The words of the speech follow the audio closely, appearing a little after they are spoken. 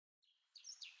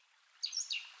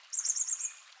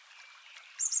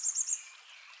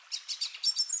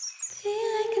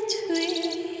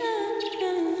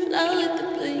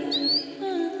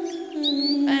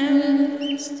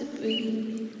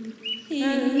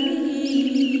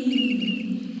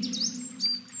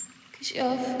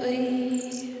You're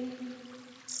free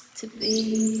to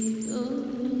be you.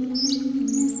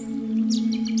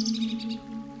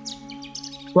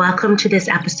 Welcome to this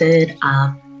episode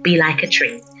of Be Like a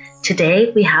Tree.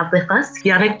 Today we have with us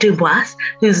Yannick Dubois,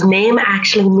 whose name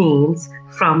actually means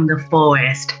from the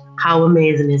forest. How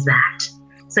amazing is that?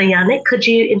 So Yannick, could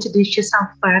you introduce yourself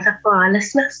further for our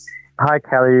listeners? Hi,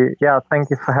 Kelly. Yeah, thank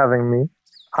you for having me.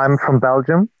 I'm from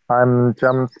Belgium. I'm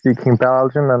German-speaking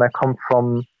Belgian, and I come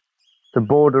from the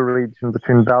border region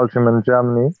between Belgium and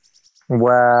Germany,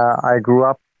 where I grew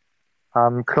up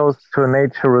close to a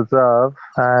nature reserve.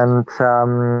 And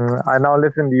I now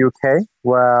live in the UK,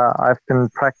 where I've been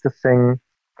practicing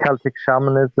Celtic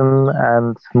shamanism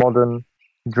and modern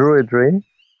druidry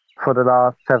for the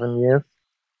last 7 years.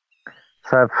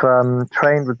 So I've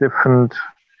trained with different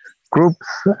groups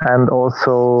and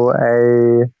also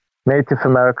a Native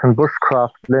American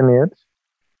bushcraft lineage.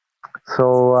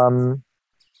 So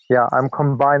I'm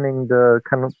combining the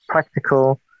kind of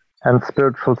practical and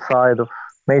spiritual side of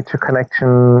nature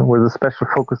connection with a special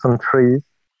focus on trees.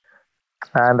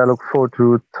 And I look forward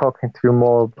to talking to you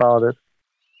more about it.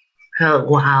 Oh,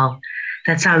 wow.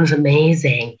 That sounds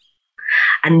amazing.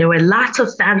 And there were lots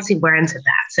of fancy words in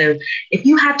that. So if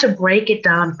you had to break it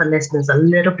down for listeners a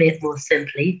little bit more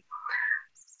simply,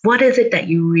 what is it that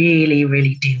you really,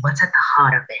 really do? What's at the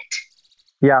heart of it?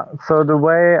 Yeah, so the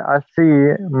way I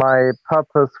see my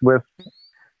purpose with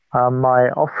my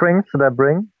offerings that I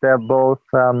bring, they're both,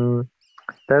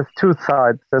 there's two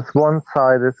sides. There's one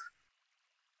side is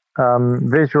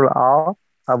visual art.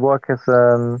 I work as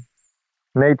a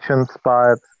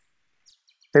nature-inspired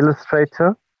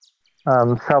illustrator,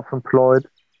 self-employed.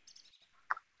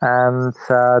 And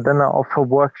then I offer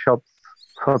workshops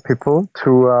for people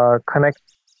to connect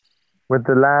with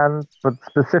the land, but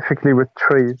specifically with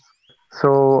trees.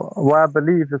 So what I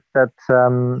believe is that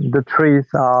the trees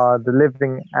are the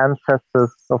living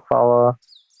ancestors of our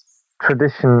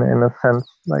tradition, in a sense.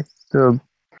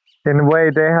 In a way,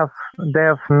 they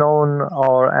have known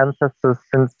our ancestors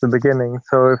since the beginning.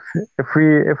 So if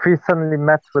we suddenly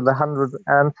met with 100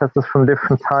 ancestors from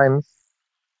different times,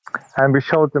 and we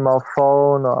showed them our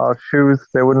phone or our shoes,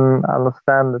 they wouldn't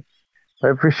understand it.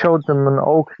 But if we showed them an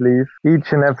oak leaf,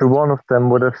 each and every one of them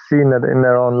would have seen it in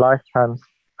their own lifetimes.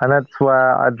 And that's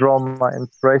where I draw my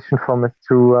inspiration from, is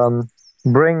to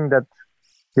bring that,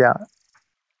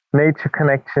 nature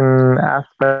connection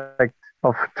aspect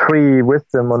of tree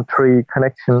wisdom on tree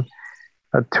connection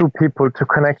to people, to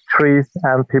connect trees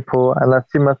and people. And I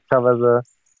see myself as a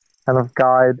kind of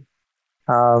guide,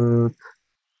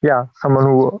 someone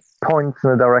who points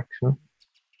in a direction.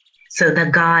 So the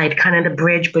guide, kind of the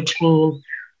bridge between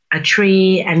a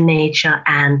tree and nature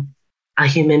and a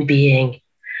human being.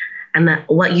 And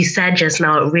what you said just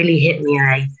now, it really hit me.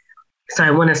 So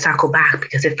I want to circle back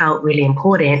because it felt really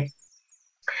important.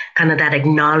 Kind of that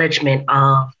acknowledgement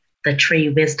of the tree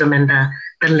wisdom and the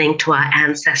link to our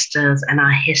ancestors and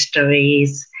our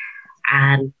histories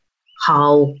and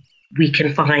how we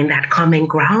can find that common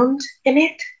ground in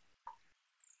it.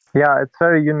 Yeah, it's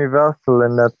very universal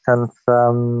in that sense.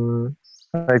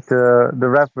 Like the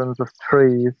reverence of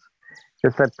trees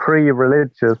is like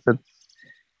pre-religious.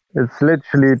 It's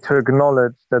literally to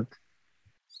acknowledge that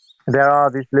there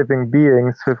are these living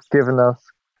beings who've given us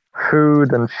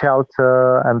food and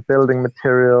shelter and building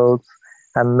materials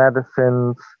and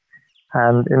medicines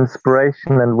and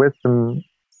inspiration and wisdom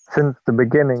since the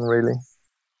beginning, really.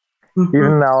 Mm-hmm.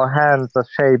 Even our hands are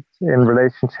shaped in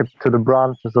relationship to the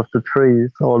branches of the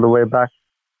trees, all the way back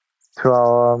to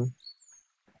our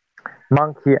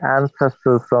monkey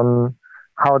ancestors, on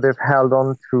how they've held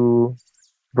on to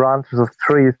branches of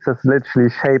trees has literally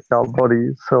shaped our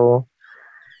bodies. So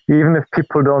even if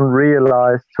people don't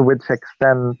realize to which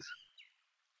extent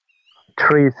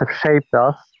trees have shaped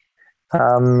us,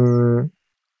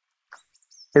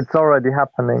 it's already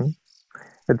happening.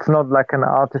 It's not like an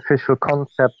artificial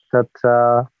concept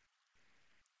that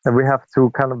we have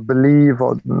to kind of believe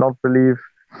or not believe.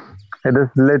 It is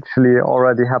literally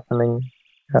already happening.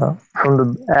 From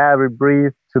the air we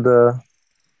breathe to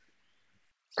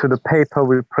the paper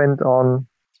we print on.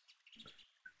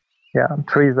 Yeah,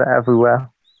 trees are everywhere.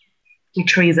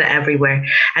 Trees are everywhere.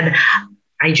 And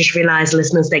I just realized,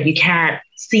 listeners, that you can't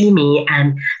see me.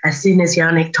 And as soon as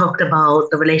Yannick talked about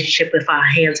the relationship with our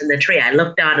hands in the tree, I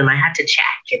looked down and I had to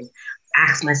check and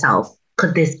ask myself,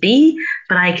 could this be?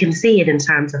 But I can see it in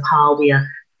terms of how we are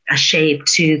shaped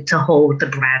to hold the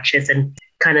branches and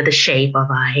kind of the shape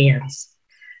of our hands.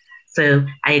 So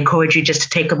I encourage you just to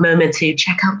take a moment to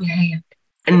check out your hand.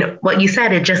 And what you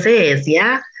said, it just is,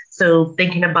 yeah? So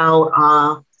thinking about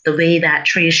the way that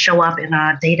trees show up in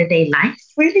our day-to-day life,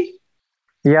 really?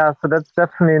 Yeah, so that's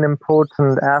definitely an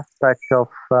important aspect of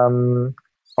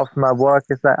my work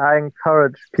is that I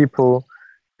encourage people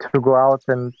to go out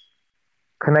and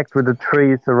connect with the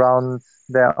trees around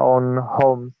their own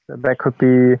homes. There could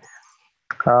be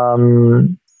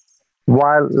um,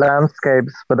 wild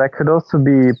landscapes, but there could also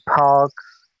be parks,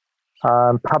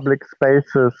 public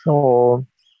spaces, or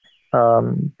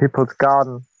people's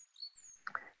garden.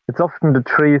 It's often the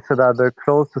trees that are the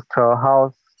closest to our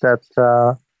house that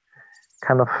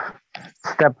kind of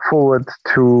step forward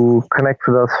to connect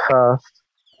with us first.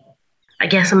 I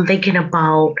guess I'm thinking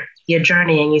about your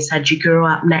journey, and you said you grew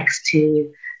up next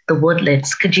to the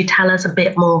woodlands. Could you tell us a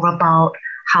bit more about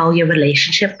how your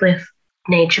relationship with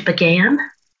nature began?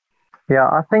 Yeah,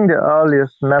 I think the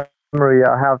earliest memory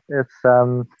I have is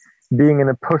being in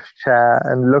a pushchair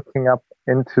and looking up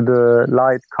into the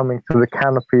light coming through the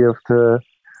canopy of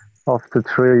the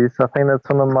trees. I think that's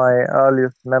one of my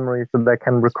earliest memories that I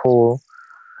can recall.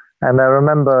 And I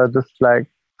remember just like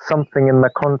something in my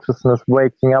consciousness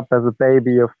waking up as a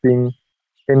baby of being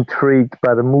intrigued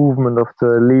by the movement of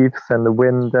the leaves and the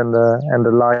wind and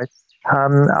the light.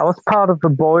 I was part of a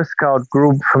Boy Scout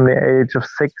group from the age of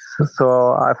 6,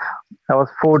 so I was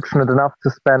fortunate enough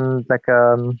to spend like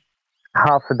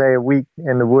half a day a week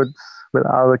in the woods with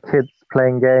other kids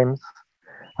playing games,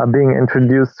 being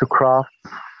introduced to crafts.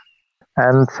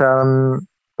 And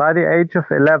by the age of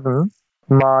 11,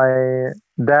 my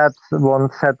dad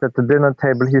once said at the dinner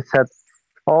table, he said,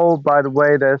 "Oh, by the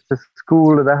way, there's this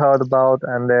school that I heard about,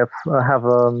 and they have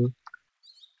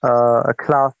a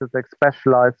class that's like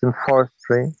specialized in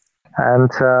forestry." And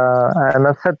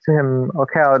I said to him,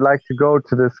 "Okay, I would like to go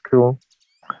to this school."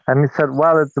 And he said,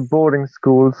 "Well, it's a boarding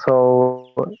school,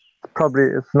 so probably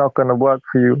it's not going to work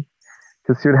for you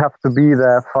because you'd have to be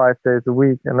there 5 days a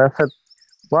week." And I said,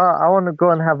 "Well, I want to go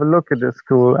and have a look at this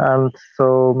school." And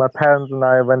so my parents and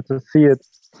I went to see it,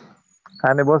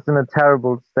 and it was in a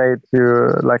terrible state.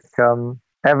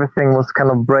 Everything was kind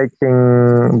of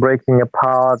breaking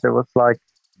apart. It was like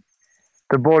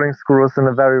the boarding school was in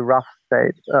a very rough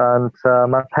state, and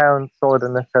my parents saw it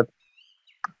and they said,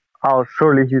 "Oh,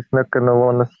 surely he's not going to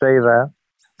want to stay there."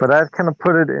 But I kind of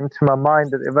put it into my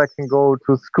mind that if I can go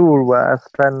to school where I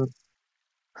spend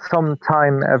some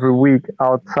time every week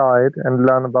outside and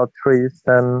learn about trees,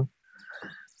 then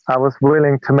I was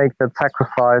willing to make that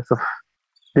sacrifice of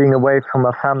being away from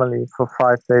my family for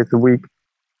 5 days a week.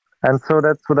 And so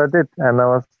that's what I did. And I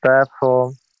was there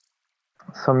for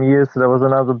some years. There was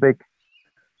another big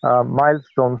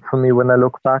milestone for me when I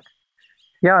look back.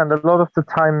 Yeah, and a lot of the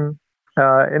time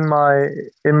in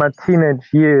my teenage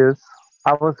years,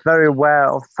 I was very aware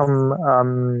of some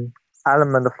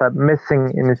element of that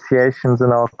missing initiations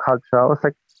in our culture. I was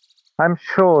like, I'm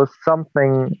sure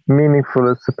something meaningful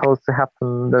is supposed to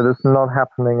happen that is not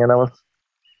happening, and I was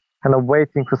kind of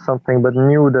waiting for something, but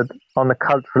knew that on a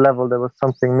cultural level there was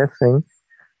something missing.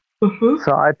 Mm-hmm.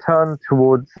 So I turned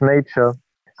towards nature,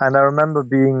 and I remember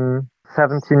being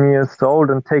 17 years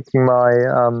old and taking my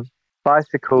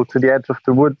bicycle to the edge of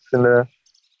the woods in the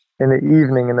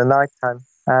evening, in the nighttime.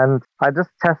 And I just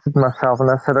tested myself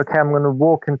and I said, okay, I'm going to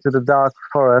walk into the dark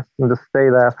forest and just stay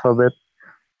there for a bit.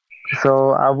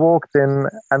 So I walked in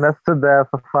and I stood there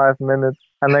for 5 minutes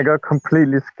and I got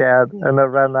completely scared and I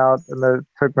ran out and I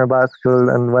took my bicycle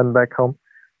and went back home.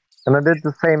 And I did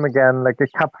the same again like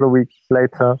a couple of weeks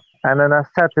later. And then I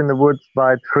sat in the woods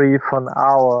by a tree for an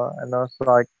hour and I was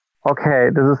like, okay,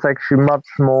 this is actually much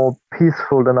more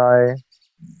peaceful than I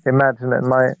imagined it.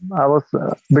 I was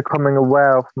becoming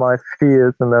aware of my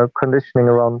fears and the conditioning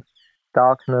around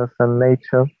darkness and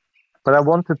nature. But I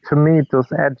wanted to meet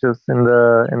those edges in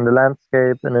the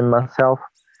landscape and in myself.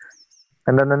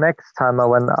 And then the next time I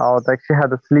went out, I actually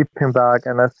had a sleeping bag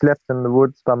and I slept in the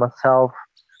woods by myself,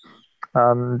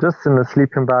 just in a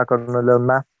sleeping bag on a little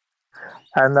mat.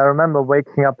 And I remember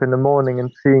waking up in the morning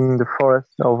and seeing the forest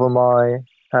over my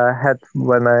head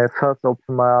when I first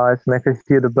opened my eyes, and I could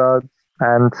hear the birds.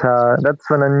 And that's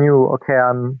when I knew, okay,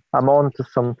 I'm on to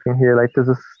something here. Like, this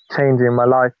is changing my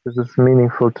life. This is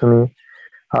meaningful to me.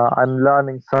 I'm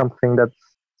learning something that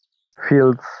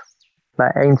feels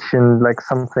like ancient, like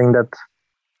something that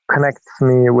connects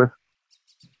me with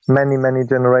many, many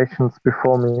generations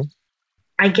before me.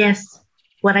 I guess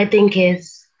what I think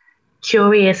is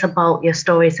curious about your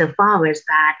story so far is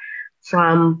that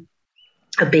from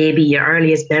a baby, your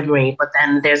earliest memory, but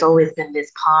then there's always been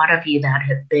this part of you that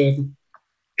has been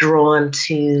drawn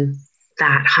to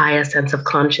that higher sense of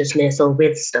consciousness or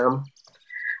wisdom.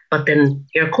 But then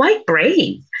you're quite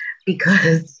brave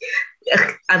because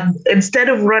instead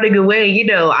of running away,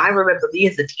 I remember me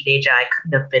as a teenager, I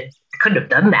couldn't have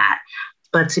done that.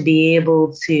 But to be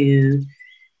able to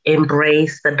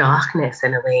embrace the darkness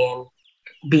in a way and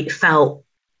be felt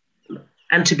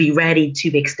and to be ready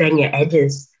to extend your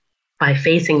edges by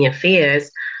facing your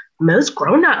fears, most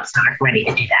grown-ups aren't ready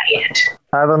to do that yet.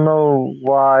 I don't know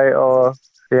why, or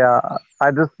yeah,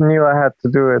 I just knew I had to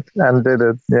do it and did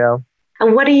it. Yeah.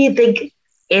 And what do you think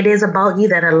it is about you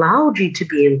that allowed you to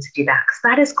be able to do that? Because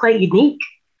that is quite unique.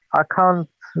 I can't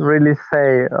really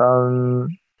say.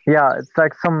 Yeah, it's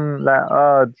like some like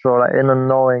urge or like inner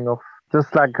knowing of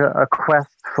just like a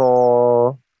quest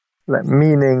for like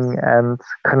meaning and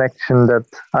connection that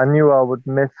I knew I would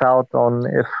miss out on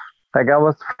if like I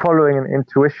was following an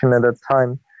intuition at that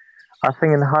time. I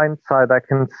think in hindsight I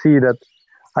can see that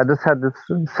I just had this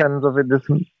sense of it is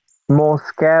more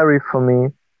scary for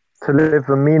me to live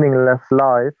a meaningless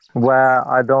life where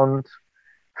I don't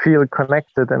feel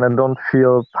connected and I don't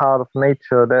feel part of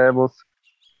nature. That was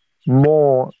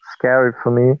more scary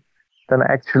for me than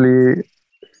actually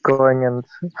going and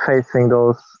facing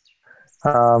those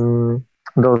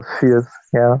fears.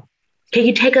 Yeah. Can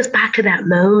you take us back to that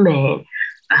moment?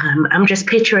 I'm just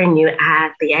picturing you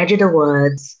at the edge of the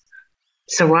woods,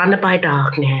 surrounded by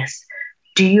darkness.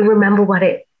 Do you remember what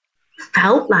it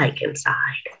felt like inside?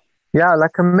 Yeah,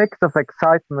 like a mix of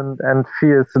excitement and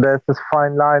fear. So there's this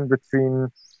fine line between,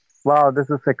 wow, this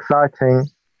is exciting,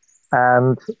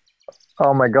 and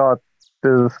oh my God,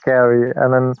 this is scary.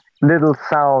 And then little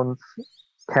sounds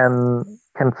can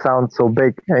sound so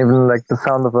big. Even like the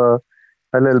sound of a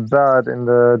little bird in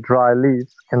the dry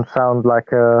leaves can sound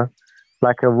like a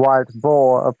wild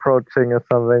boar approaching or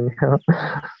something.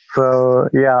 So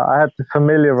yeah, I had to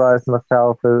familiarize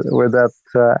myself with that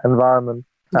environment,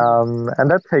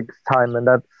 and that takes time. And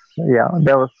that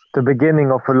was the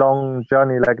beginning of a long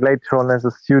journey. Like later on, as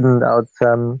a student, I would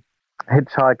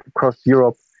hitchhike across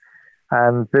Europe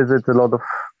and visit a lot of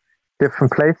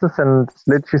different places, and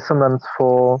literally sometimes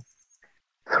for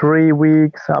 3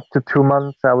 weeks up to 2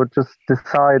 months, I would just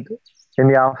decide in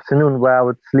the afternoon where I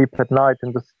would sleep at night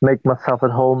and just make myself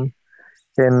at home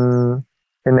in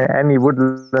any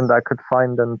woodland I could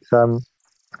find, and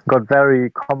got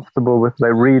very comfortable with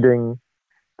like reading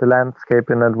the landscape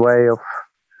in that way of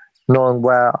knowing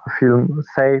where I feel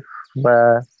safe,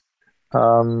 where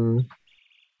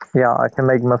I can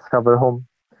make myself at home.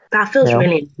 That feels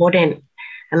really important.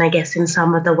 And I guess in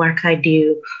some of the work I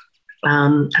do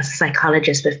as a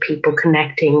psychologist with people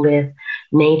connecting with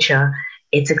nature,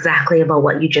 it's exactly about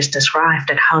what you just described.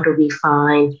 And how do we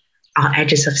find our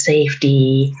edges of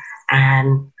safety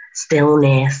and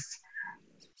stillness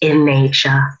in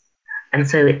nature? And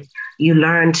so you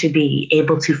learn to be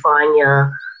able to find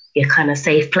your kind of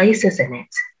safe places in it.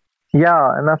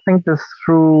 Yeah, and I think this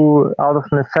through out of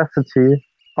necessity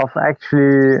of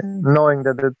actually knowing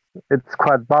that it's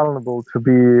quite vulnerable to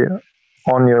be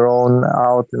on your own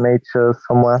out in nature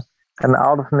somewhere. And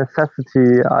out of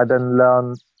necessity, I then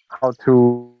learned how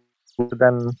to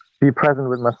then be present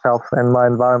with myself and my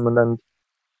environment and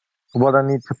what I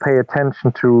need to pay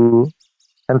attention to.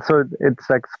 And so it's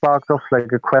like sparked off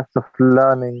like a quest of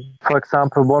learning. For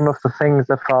example, one of the things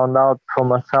I found out for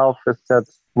myself is that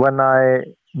when I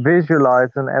visualize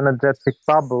an energetic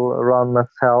bubble around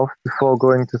myself before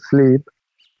going to sleep,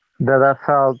 that I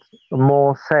felt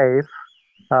more safe.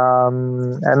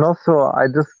 And also I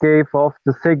just gave off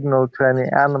the signal to any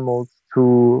animals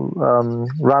to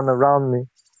run around me.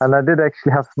 And I did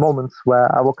actually have moments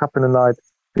where I woke up in the night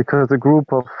because a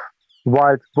group of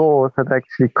wild boars had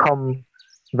actually come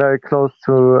very close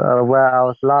to where I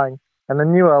was lying. And I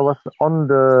knew I was on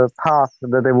the path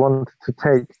that they wanted to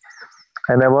take.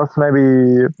 And there was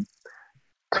maybe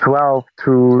 12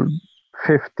 to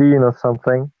 15 or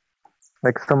something,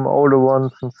 like some older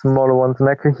ones and smaller ones. And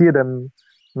I could hear them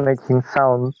making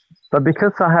sounds. But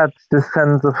because I had this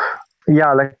sense of,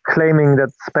 like claiming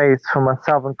that space for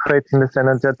myself and creating this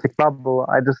energetic bubble,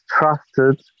 I just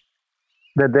trusted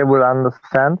that they will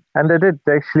understand. And they did.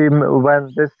 They actually,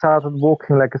 when they started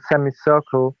walking like a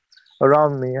semicircle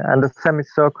around me, and the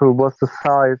semicircle was the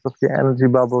size of the energy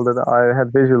bubble that I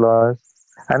had visualized.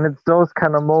 And it's those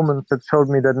kind of moments that showed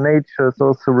me that nature is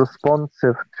also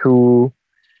responsive to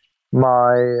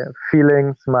my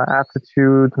feelings, my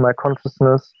attitude, my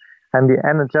consciousness, and the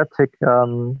energetic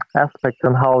aspect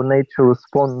on how nature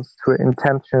responds to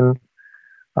intention,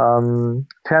 to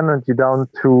energy, down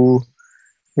to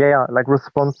like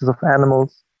responses of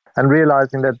animals, and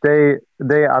realizing that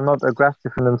they are not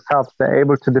aggressive in themselves. They're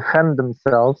able to defend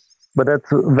themselves, but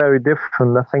that's very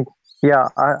different. I think,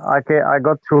 I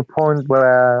got to a point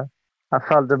where I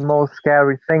felt the most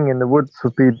scary thing in the woods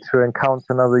would be to encounter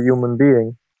another human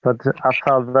being. But I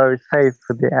felt very safe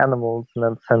with the animals in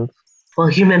that sense. Well,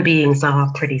 human beings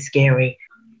are pretty scary.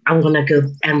 I want to go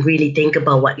and really think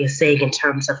about what you're saying in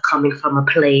terms of coming from a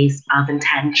place of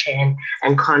intention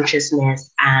and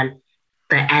consciousness and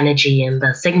the energy and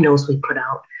the signals we put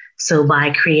out. So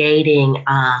by creating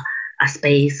a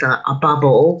space, a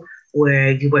bubble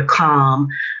where you were calm,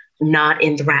 not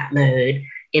in threat mode,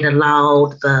 it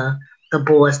allowed the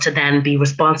boys to then be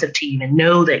responsive to you and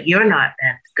know that you're not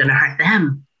then going to hurt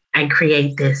them and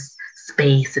create this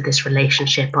space, this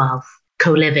relationship of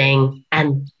co-living.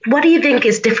 And what do you think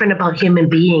is different about human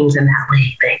beings in that way,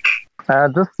 you think?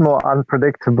 Just more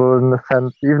unpredictable in the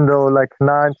sense, even though like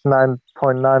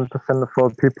 99.9% of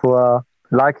all people are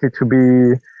likely to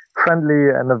be friendly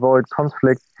and avoid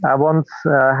conflict. I once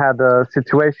had a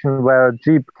situation where a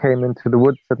jeep came into the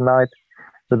woods at night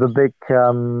with a big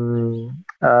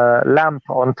lamp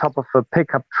on top of a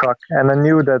pickup truck, and I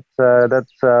knew that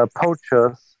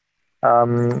poachers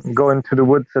go into the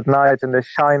woods at night and they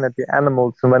shine at the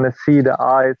animals, and when they see the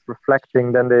eyes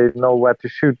reflecting, then they know where to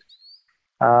shoot.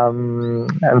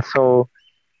 And so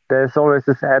there's always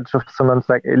this edge of someone's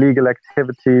like illegal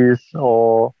activities,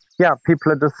 or yeah,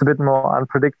 people are just a bit more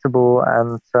unpredictable.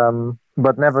 And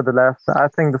but nevertheless, I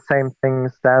think the same thing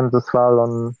stands as well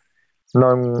on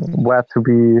knowing where to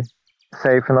be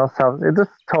safe in ourselves. It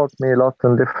just taught me a lot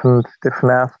in different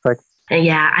aspects. And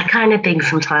yeah, I kind of think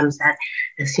sometimes that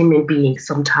as human beings,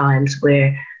 sometimes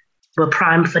we're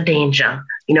primed for danger.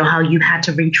 You know how you had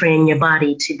to retrain your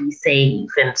body to be safe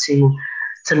and to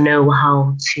know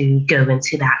how to go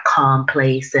into that calm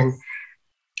place and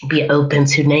be open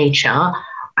to nature.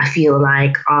 I feel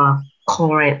like our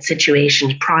current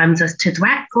situation primes us to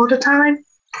threat all the time,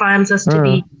 primes us to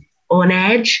be on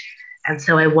edge. And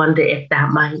so I wonder if that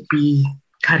might be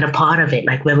kind of part of it.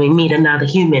 Like when we meet another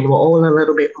human, we're all a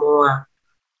little bit more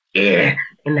in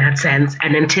that sense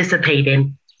and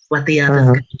anticipating what the other's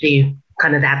going to do,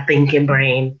 kind of that thinking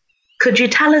brain. Could you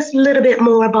tell us a little bit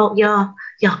more about your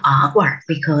artwork?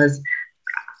 Because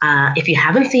if you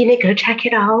haven't seen it, go check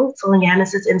it out. It's on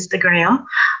Yannick's Instagram,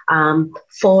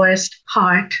 Forest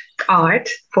Heart Art,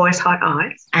 Forest Heart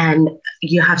Arts. And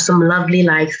you have some lovely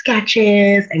like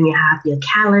sketches, and you have your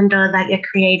calendar that you're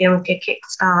creating with your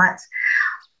Kickstarts.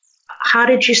 How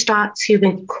did you start to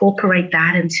incorporate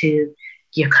that into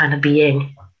your kind of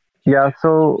being? Yeah,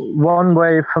 so one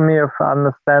way for me of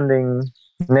understanding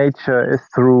nature is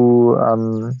through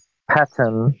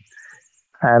pattern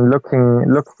and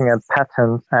looking at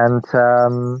patterns. And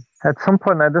at some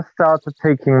point, I just started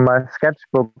taking my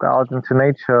sketchbook out into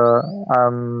nature,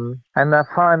 and I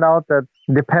find out that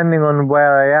depending on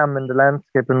where I am in the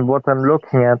landscape and what I'm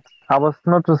looking at, I was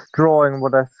not just drawing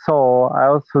what I saw. I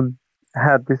also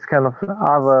had these kind of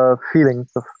other feelings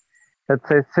of, let's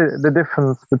say, the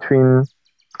difference between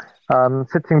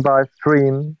sitting by a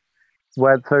stream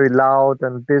where it's very loud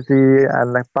and busy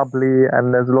and like bubbly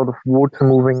and there's a lot of water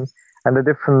moving, and the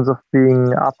difference of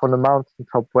being up on a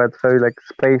mountaintop where it's very like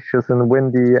spacious and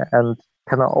windy and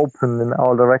kind of open in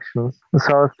all directions.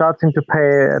 So I was starting to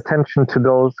pay attention to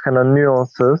those kind of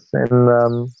nuances in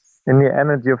the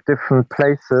energy of different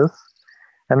places,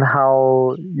 and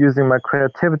how using my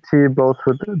creativity, both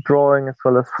with drawing as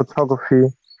well as photography,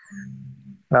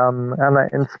 and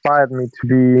it inspired me to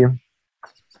be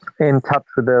in touch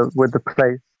with the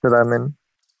place that I'm in.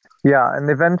 Yeah, and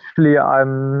eventually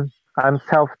I'm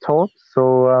self-taught,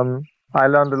 so I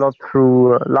learned a lot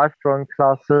through life drawing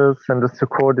classes and just to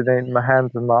coordinate my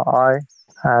hands and my eye.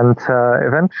 And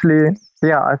eventually,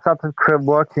 yeah, I started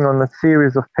working on a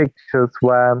series of pictures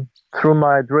where, through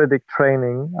my druidic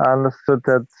training, I understood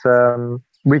that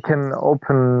we can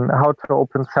how to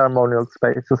open ceremonial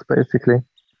spaces, basically.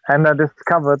 And I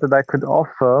discovered that I could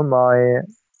offer my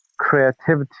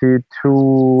creativity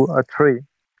to a tree.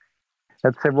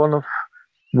 Let's say one of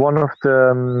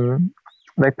the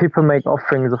like people make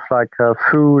offerings of like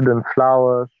food and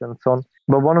flowers and so on,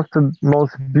 but one of the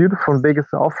most beautiful and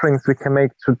biggest offerings we can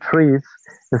make to trees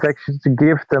is actually to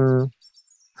give them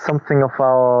something of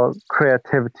our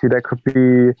creativity. That could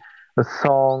be a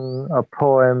song, a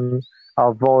poem,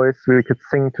 our voice. We could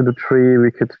sing to the tree.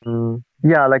 We could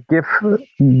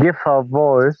give our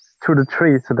voice to the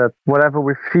tree, so that whatever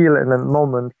we feel in a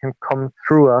moment can come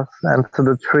through us, and so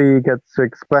the tree gets to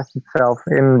express itself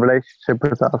in relationship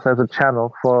with us as a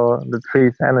channel for the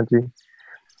tree's energy.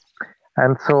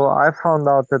 And so I found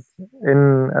out that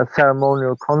in a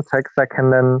ceremonial context, I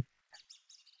can then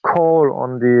call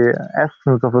on the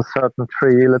essence of a certain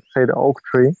tree, let's say the oak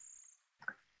tree,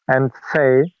 and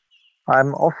say,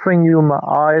 I'm offering you my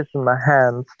eyes and my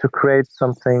hands to create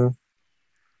something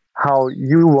how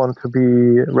you want to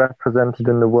be represented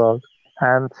in the world.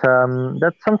 And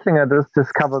that's something I just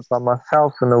discovered by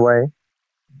myself in a way.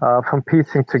 from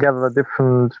piecing together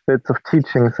different bits of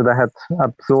teachings that I had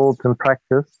absorbed and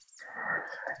practiced.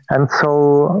 And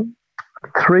so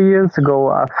 3 years ago,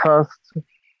 I first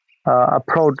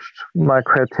approached my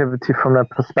creativity from that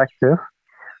perspective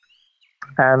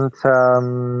and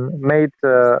made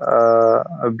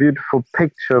a beautiful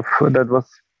picture that was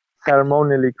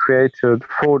ceremonially created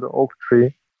for the oak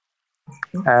tree.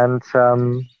 And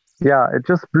it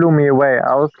just blew me away.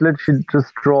 I was literally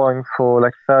just drawing for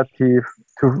like 30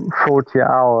 to 40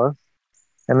 hours.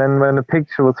 And then when the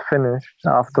picture was finished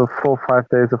after 4 or 5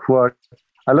 days of work,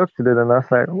 I looked at it and I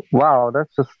was like, wow,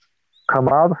 that's just come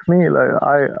out of me. Like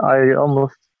I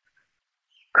almost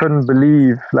couldn't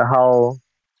believe like how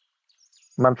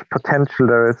much potential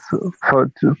there is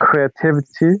for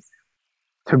creativity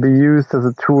to be used as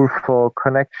a tool for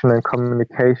connection and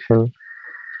communication,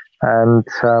 and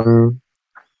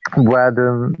where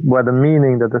the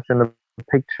meaning that is in the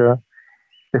picture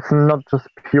is not just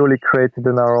purely created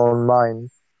in our own mind,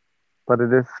 but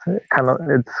it is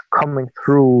it's coming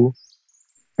through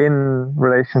in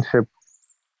relationship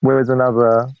with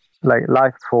another like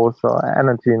life force or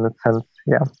energy in a sense.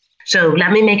 Yeah. So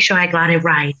let me make sure I got it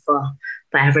right for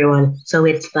everyone. So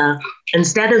it's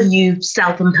instead of you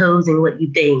self-imposing what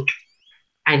you think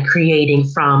and creating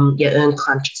from your own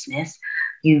consciousness,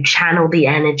 you channel the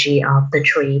energy of the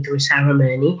tree through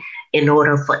ceremony in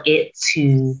order for it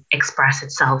to express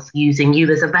itself using you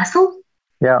as a vessel.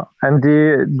 Yeah, and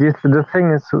the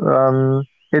thing is,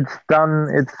 it's done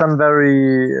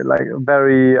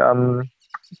very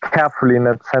carefully in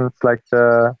that sense. Like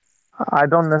I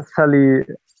don't necessarily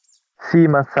see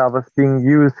myself as being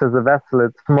used as a vessel.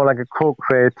 It's more like a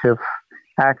co-creative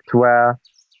act where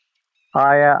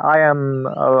I am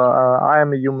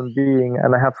a human being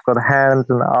and I have got hands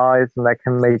and eyes and I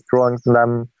can make drawings and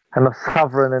I'm kind of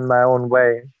sovereign in my own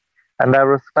way. And I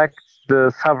respect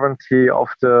the sovereignty of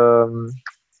the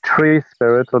tree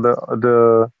spirit or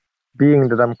the being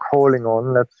that I'm calling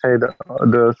on, let's say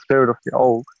the spirit of the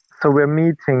oak. So we're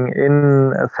meeting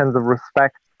in a sense of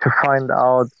respect to find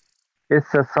out, is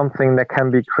there something that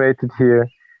can be created here?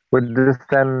 With this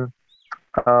then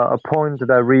a point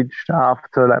that I reached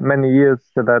after like many years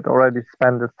that I'd already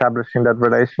spent establishing that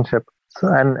relationship. So,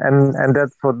 and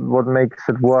that's what makes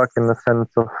it work in the sense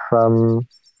of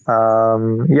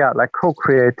like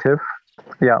co-creative,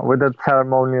 with that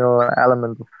ceremonial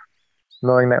element of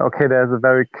knowing that okay, there's a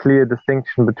very clear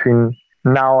distinction between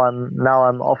now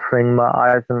I'm offering my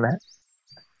eyes and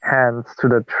hands to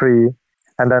the tree,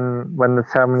 and then when the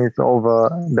ceremony is over,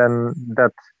 then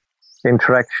that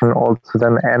interaction also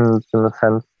then ends in a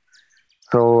sense.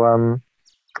 So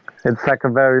it's like a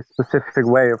very specific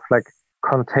way of like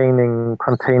containing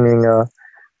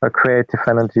a creative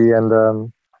energy and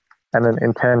an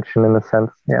intention in a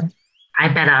sense. Yeah. I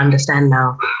better understand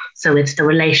now. So it's the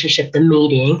relationship, the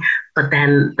meeting, but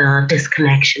then the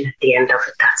disconnection at the end of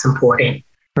it, that's important.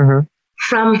 Mm-hmm.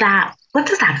 From that, what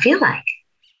does that feel like?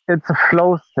 It's a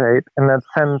flow state in that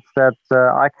sense that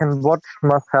I can watch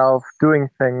myself doing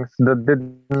things that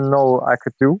didn't know I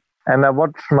could do. And I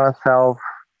watch myself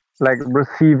like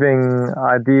receiving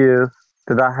ideas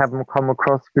that I haven't come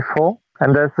across before.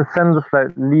 And there's a sense of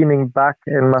like leaning back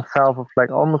in myself of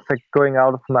like almost like going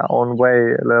out of my own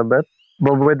way a little bit.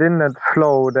 But within that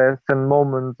flow, there's then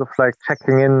moments of like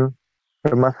checking in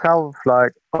with myself,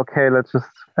 like, okay, let's just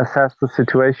assess the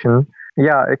situation.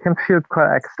 Yeah, it can feel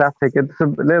quite ecstatic. It's a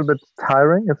little bit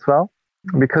tiring as well,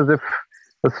 because if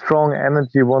a strong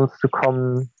energy wants to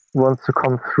come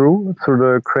through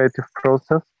the creative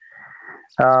process,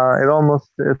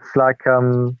 it's like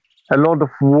a lot of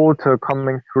water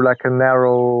coming through like a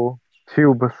narrow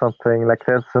tube or something. Like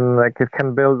it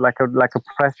can build like a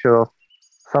pressure of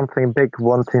something big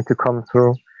wanting to come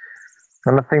through.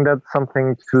 And I think that's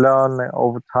something to learn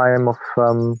over time of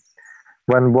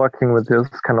when working with this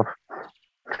kind of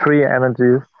tree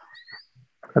energies,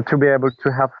 to be able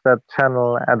to have that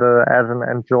channel as an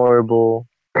enjoyable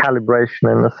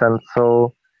calibration in a sense,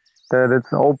 so that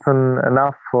it's open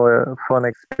enough for an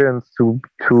experience to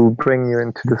bring you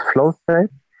into this flow state,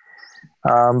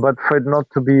 but for it not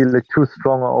to be like too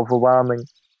strong or overwhelming,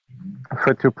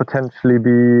 for it to potentially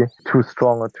be too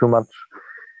strong or too much.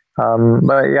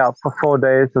 But yeah, for 4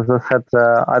 days, as I said,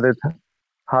 I did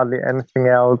hardly anything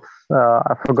else.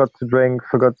 I forgot to drink,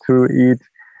 forgot to eat.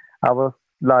 I was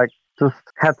like, just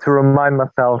had to remind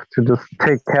myself to just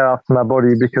take care of my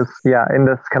body because, in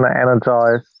this kind of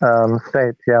energized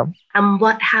state, And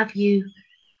what have you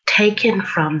taken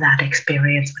from that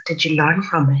experience? What did you learn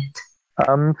from it?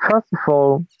 First of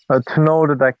all, to know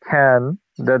that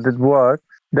it works.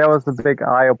 That was a big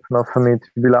eye opener for me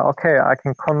to be like, okay, I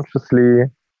can consciously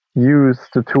use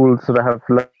the tools that I have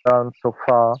learned so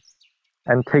far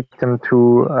and take them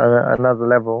to another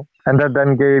level. And that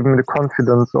then gave me the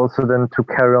confidence also then to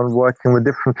carry on working with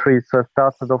different trees. So I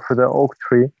started off with an oak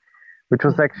tree, which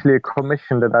was actually a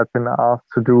commission that I'd been asked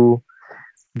to do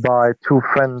by two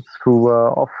friends who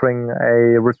were offering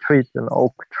a retreat, an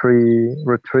oak tree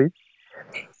retreat,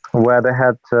 where they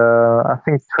had, I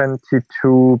think,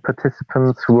 22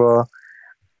 participants who were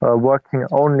working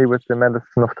only with the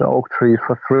medicine of the oak tree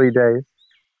for 3 days.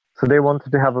 So they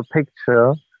wanted to have a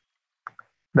picture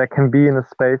that can be in a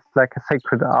space like a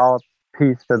sacred art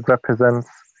piece that represents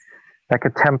like a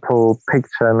temple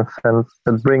picture in a sense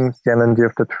that brings the energy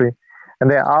of the tree.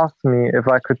 And they asked me if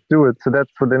I could do it. So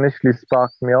that's what initially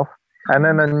sparked me off. And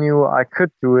then I knew I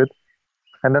could do it.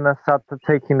 And then I started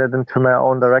taking that into my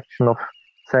own direction of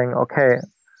saying, okay,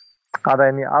 are there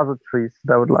any other trees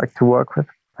that I would like to work with?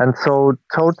 And so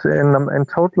in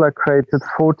total, I created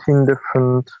 14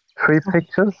 different tree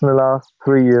pictures in the last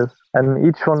 3 years. And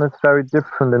each one is very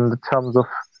different in the terms of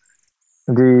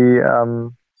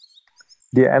the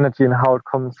energy and how it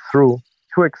comes through.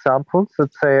 2 examples.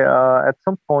 Let's say at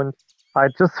some point, I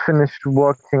just finished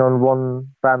working on one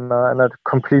banner and I'd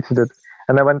completed it.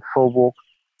 And I went for a walk.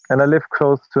 And I live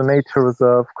close to a nature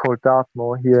reserve called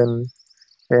Dartmoor here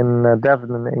in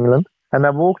Devon in England. And I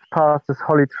walked past this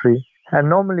holly tree. And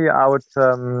normally I would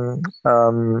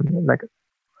like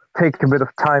take a bit of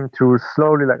time to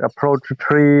slowly like approach a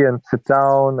tree and sit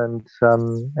down and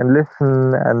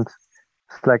listen and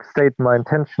like state my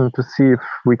intention to see if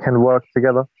we can work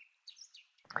together.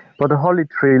 But the holly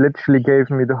tree literally gave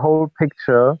me the whole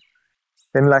picture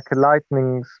in like a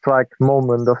lightning strike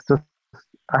moment of just,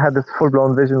 I had this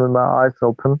full-blown vision with my eyes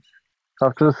open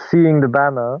of just seeing the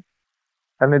banner,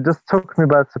 and it just took me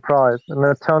by surprise. And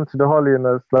I turned to the holly and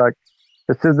I was like,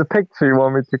 "This is the picture you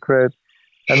want me to create."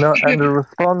 And the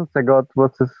response I got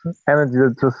was this energy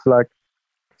that just like,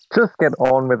 just get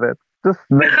on with it, just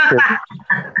make it.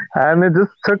 And it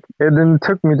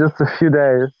took me just a few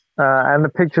days, and the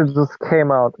picture just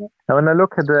came out. And when I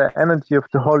look at the energy of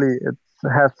the holly, it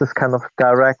has this kind of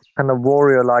direct, kind of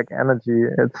warrior-like energy.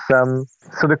 It's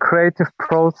so the creative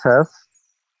process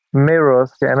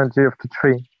mirrors the energy of the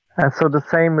tree. And so the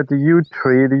same with the yew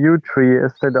tree. The yew tree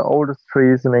is the oldest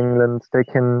trees in England. They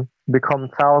can become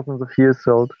thousands of years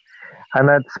old.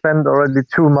 And I'd spent already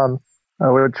 2 months,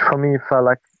 which for me felt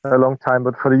like a long time,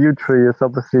 but for the yew tree is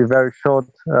obviously a very short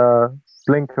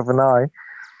blink of an eye.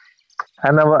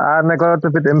 And I got a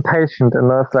bit impatient and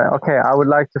I was like, okay, I would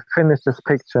like to finish this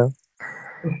picture.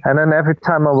 And then every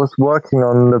time I was working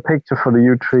on the picture for the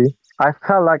yew tree, I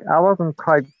felt like I wasn't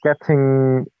quite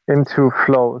getting into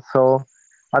flow. So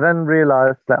I then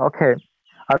realized that, okay,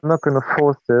 I'm not going to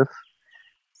force this.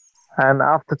 And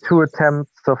after 2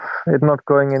 attempts of it not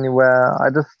going anywhere, I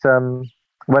just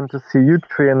went to see yew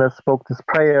tree and I spoke this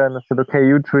prayer and I said, okay,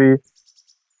 yew tree,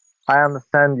 I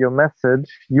understand your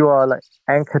message. You are like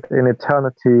anchored in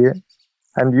eternity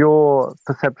and your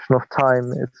perception of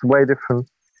time is way different.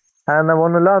 And I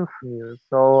want to learn from you.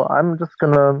 So I'm just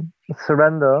going to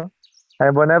surrender.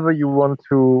 And whenever you want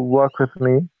to work with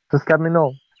me, just let me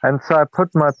know. And so I put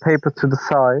my paper to the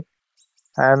side.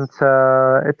 And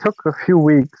it took a few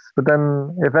weeks. But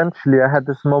then eventually I had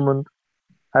this moment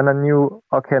and I knew,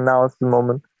 okay, now is the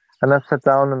moment. And I sat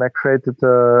down and I created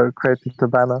the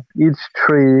banner. Each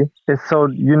tree is so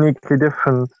uniquely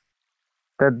different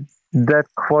that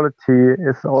quality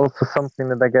is also something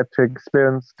that I get to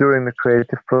experience during the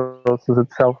creative process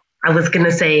itself. I was going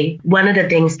to say, one of the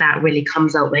things that really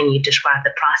comes out when you describe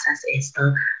the process is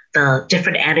the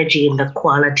different energy and the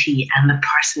quality and the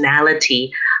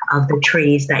personality of the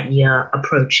trees that you're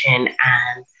approaching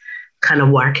and kind of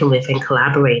working with and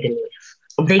collaborating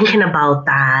with. Thinking about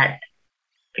that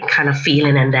kind of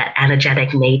feeling and that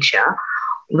energetic nature,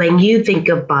 when you think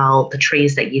about the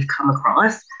trees that you've come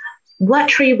across, what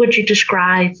tree would you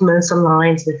describe most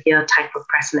aligns with your type of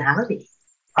personality?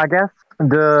 I guess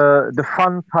the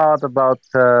fun part about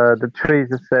the trees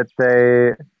is that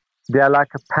they are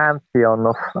like a pantheon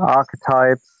of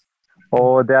archetypes,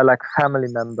 or they are like family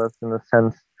members in a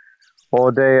sense,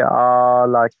 or they are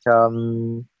like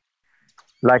the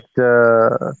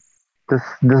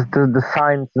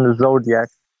signs in the zodiac,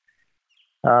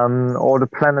 or the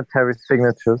planetary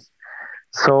signatures.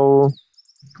 So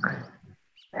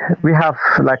we have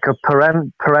like a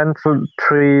parental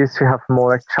trees, we have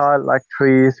more like childlike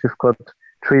trees, we've got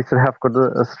trees that have got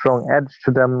a strong edge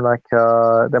to them, like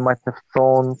they might have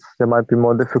thorns, they might be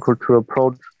more difficult to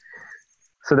approach.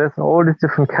 So there's all these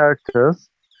different characters.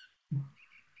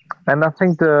 And I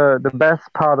think the best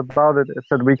part about it is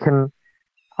that we can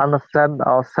understand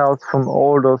ourselves from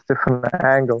all those different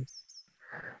angles.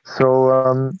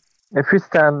 So if we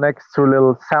stand next to a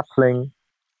little sapling,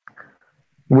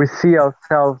 we see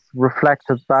ourselves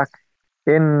reflected back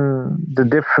in the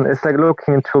different. It's like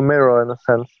looking into a mirror in a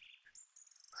sense.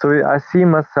 So I see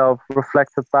myself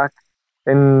reflected back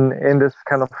in this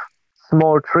kind of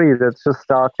small tree that's just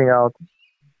starting out,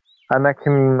 and I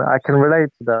can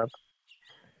relate to that.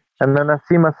 And then I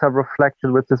see myself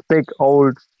reflected with this big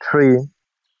old tree,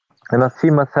 and I see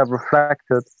myself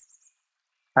reflected,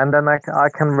 and then I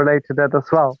can relate to that as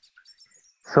well.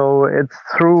 So it's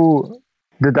through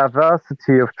the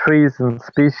diversity of trees and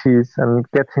species and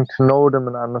getting to know them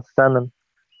and understand them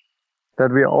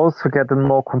that we also get a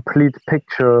more complete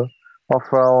picture of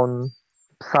our own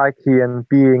psyche and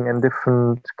being and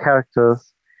different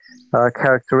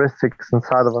characteristics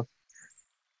inside of us.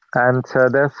 And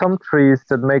there are some trees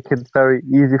that make it very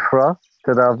easy for us,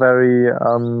 that are very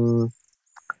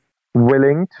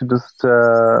willing to just,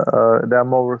 they're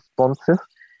more responsive.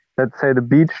 Let's say the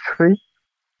beech tree,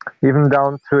 even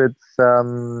down to its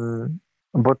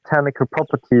botanical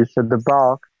properties, that the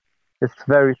bark is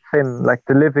very thin, like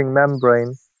the living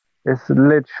membrane is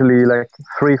literally like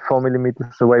 3-4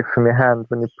 millimeters away from your hand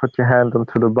when you put your hand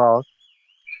onto the bark.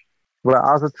 Where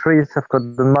other trees have got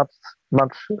a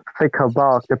much thicker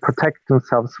bark, they protect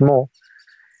themselves more.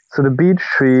 So the beech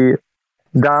tree,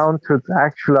 down to its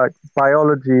actual like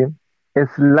biology, is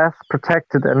less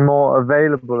protected and more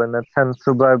available in that sense.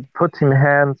 So by putting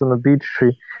hands on a beech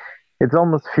tree, it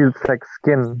almost feels like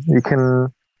skin.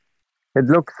 It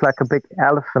looks like a big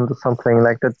elephant or something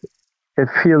like that. It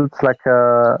feels like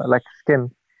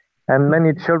skin. And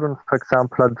many children, for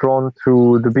example, are drawn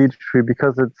to the beech tree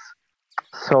because it's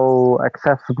so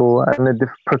accessible and it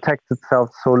protects itself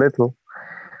so little.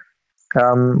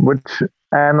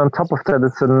 And on top of that,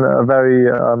 it's a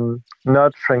very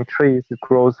nurturing tree. It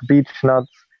grows beech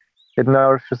nuts. It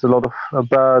nourishes a lot of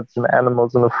birds and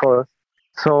animals in the forest.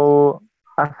 So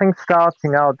I think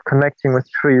starting out connecting with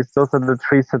trees, those are the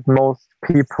trees that most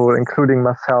people, including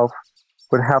myself,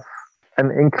 would have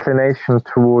an inclination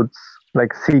towards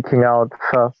like seeking out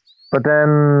first. But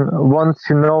then once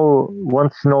you know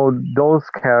those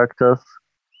characters,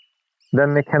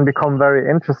 then it can become very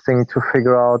interesting to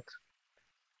figure out,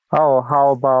 oh, how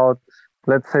about,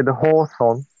 let's say, the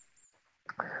hawthorn.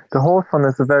 The hawthorn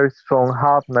is a very strong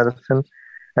heart medicine,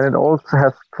 and it also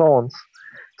has thorns.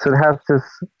 So it has this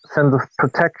sense of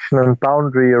protection and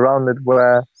boundary around it,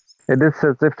 where it is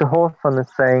as if the hawthorn is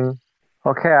saying,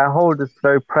 okay, I hold this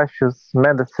very precious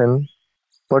medicine,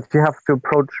 but you have to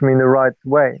approach me in the right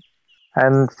way.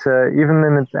 And even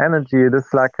in its energy, it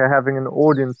is like having an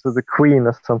audience with a queen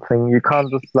or something. You can't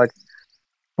just like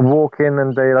walk in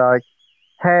and they like,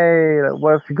 hey,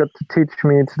 what have you got to teach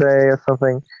me today or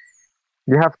something.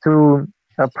 You have to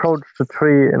approach the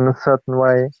tree in a certain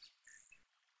way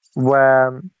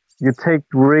where you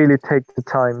really take the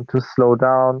time to slow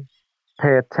down,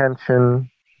 pay attention,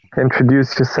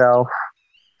 introduce yourself,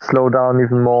 slow down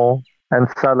even more, and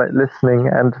start like listening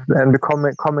and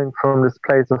coming from this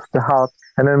place of the heart.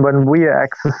 And then when we are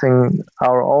accessing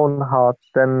our own heart,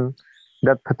 then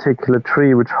that particular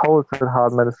tree which holds that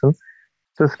heart medicine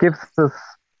just gives us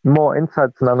more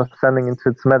insights and understanding into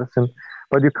its medicine.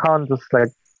 But you can't just like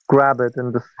grab it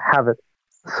and just have it.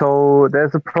 So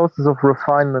there's a process of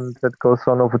refinement that goes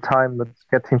on over time, that's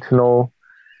getting to know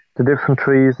the different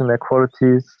trees and their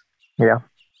qualities. Yeah.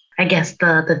 I guess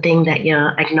the thing that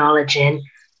you're acknowledging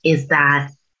is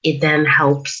that it then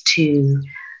helps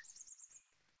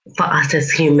for us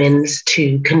as humans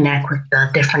to connect with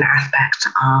the different aspects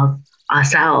of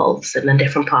ourselves and the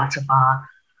different parts of our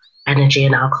energy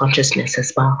and our consciousness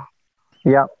as well.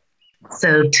 Yeah.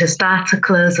 So to start to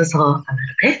close us off a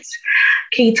little bit,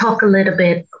 can you talk a little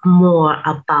bit more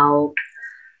about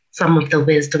some of the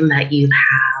wisdom that you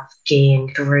have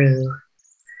gained through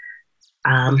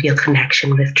your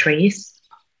connection with trees?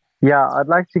 Yeah, I'd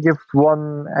like to give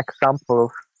one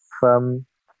example of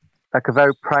like a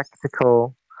very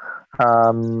practical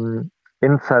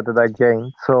insight that I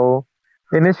gained. So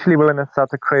initially when I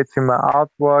started creating my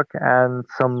artwork, and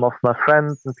some of my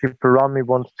friends and people around me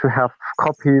wanted to have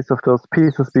copies of those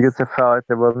pieces because they felt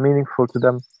they were meaningful to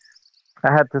them,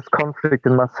 I had this conflict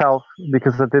in myself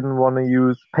because I didn't want to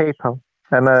use paper.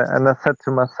 And I said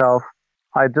to myself,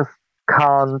 I just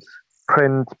can't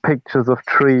print pictures of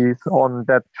trees on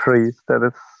dead trees. That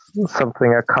is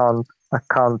something I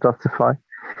can't justify.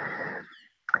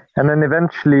 And then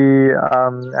eventually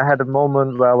I had a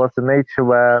moment where I was in nature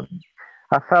where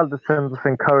I felt a sense of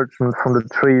encouragement from the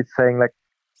trees saying like,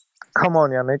 come on,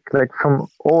 Yannick, like from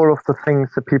all of the things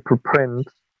that people print,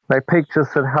 like pictures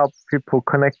that help people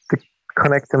connect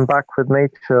them back with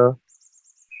nature,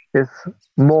 is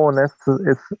more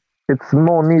it's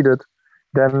more needed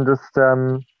than just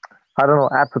I don't know,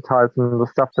 advertising the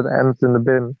stuff that ends in the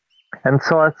bin. And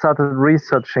so I started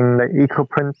researching the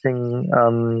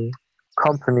eco-printing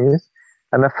companies,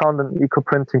 and I found an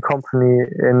eco-printing company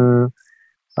in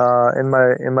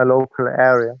my local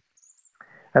area.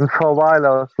 And for a while, I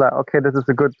was like, okay, this is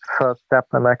a good first step,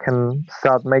 and I can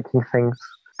start making things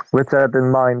with that in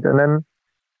mind. And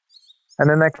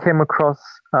then I came across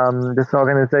this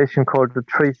organization called the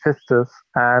Tree Sisters,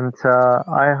 and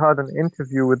I heard an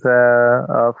interview with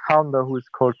their founder, who is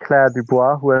called Claire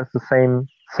Dubois, who has the same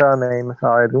surname as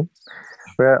I do.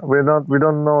 We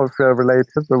don't know if we're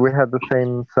related, but we had the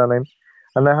same surname.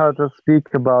 And I heard her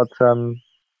speak about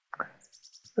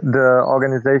the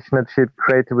organization that she had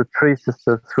created with Tree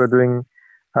Sisters, who are doing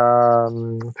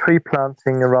tree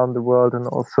planting around the world and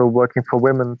also working for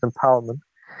women's empowerment.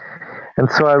 And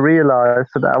so I realized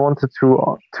that I wanted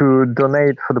to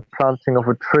donate for the planting of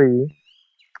a tree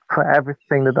for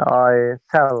everything that I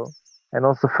sell, and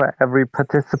also for every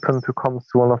participant who comes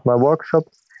to one of my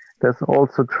workshops. There's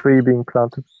also a tree being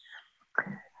planted.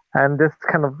 And this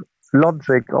kind of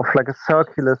logic of like a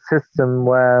circular system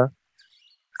where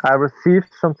I received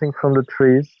something from the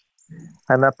trees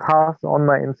and I pass on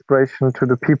my inspiration to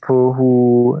the people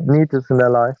who need this in their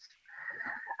lives.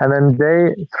 And then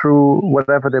they, through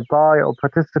whatever they buy or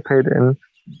participate in,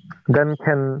 then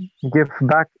can give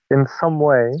back in some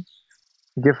way,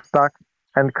 give back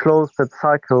and close that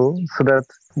cycle so that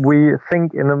we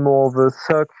think in a more of a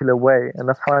circular way. And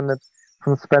I find that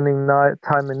from spending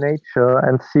time in nature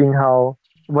and seeing how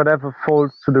whatever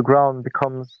falls to the ground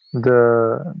becomes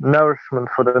the nourishment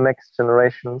for the next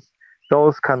generations,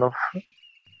 those kind of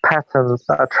patterns,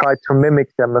 I try to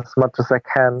mimic them as much as I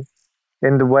can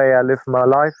in the way I live my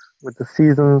life with the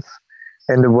seasons,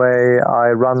 in the way I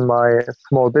run my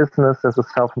small business as a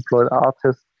self-employed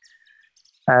artist.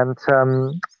 And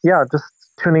just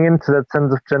tuning into that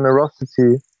sense of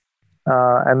generosity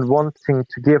and wanting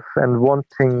to give and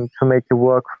wanting to make it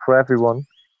work for everyone,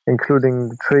 including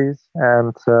the trees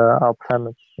and our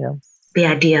planet. Yeah. The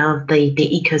idea of the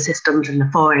ecosystems in the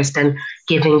forest and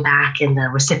giving back and the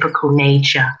reciprocal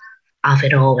nature of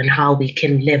it all, and how we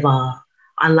can live our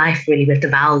life really with the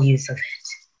values of it.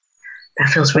 That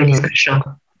feels really special.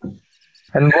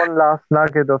 And one last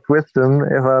nugget of wisdom,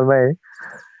 if I may.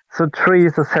 So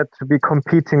trees are said to be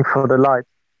competing for the light,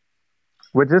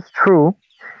 which is true.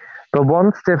 But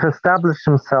once they've established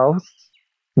themselves,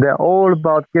 they're all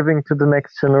about giving to the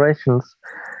next generations.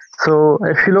 So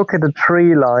if you look at the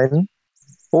tree line,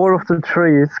 all of the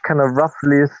trees kind of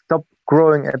roughly stop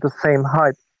growing at the same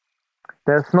height.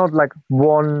 There's not like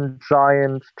one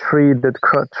giant tree that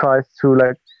tries to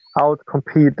like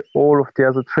outcompete all of the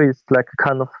other trees, like a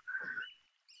kind of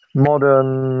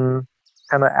modern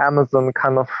kind of Amazon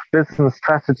kind of business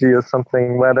strategy or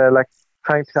something where they're like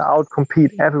trying to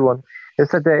outcompete everyone.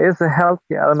 It's that there is a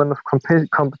healthy element of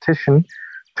competition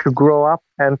to grow up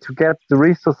and to get the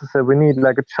resources that we need.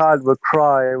 Like a child will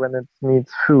cry when it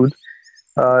needs food,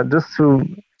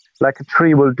 like a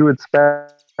tree will do its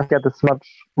best to get as much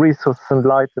resources and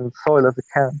light and soil as it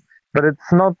can. But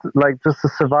it's not like just the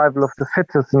survival of the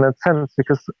fittest in that sense,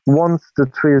 because once the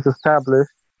tree is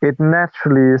established, it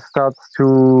naturally starts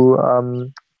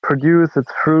to produce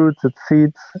its fruits, its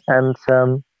seeds, and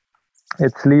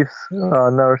its leaves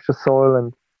nourish the soil.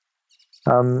 And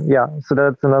so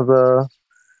that's another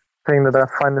thing that I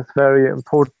find is very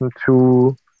important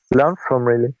to learn from,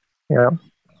 really.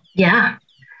 Yeah,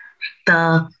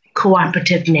 the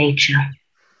cooperative nature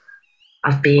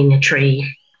of being a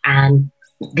tree, and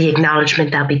the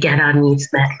acknowledgement that we get our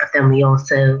needs met, but then we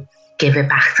also give it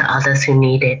back to others who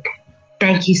need it.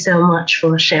 Thank you so much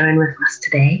for sharing with us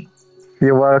today.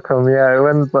 You're welcome. Yeah, it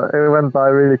went by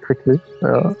really quickly.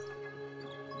 Yeah.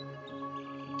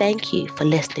 Thank you for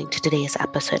listening to today's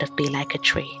episode of Be Like a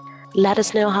Tree. Let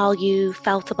us know how you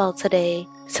felt about today.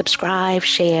 Subscribe,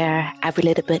 share, every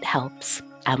little bit helps.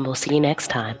 And we'll see you next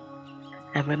time.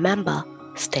 And remember,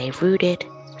 stay rooted,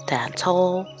 stand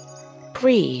tall,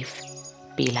 breathe,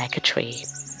 be like a tree.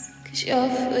 'Cause you're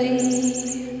free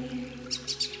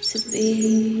to be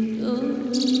you.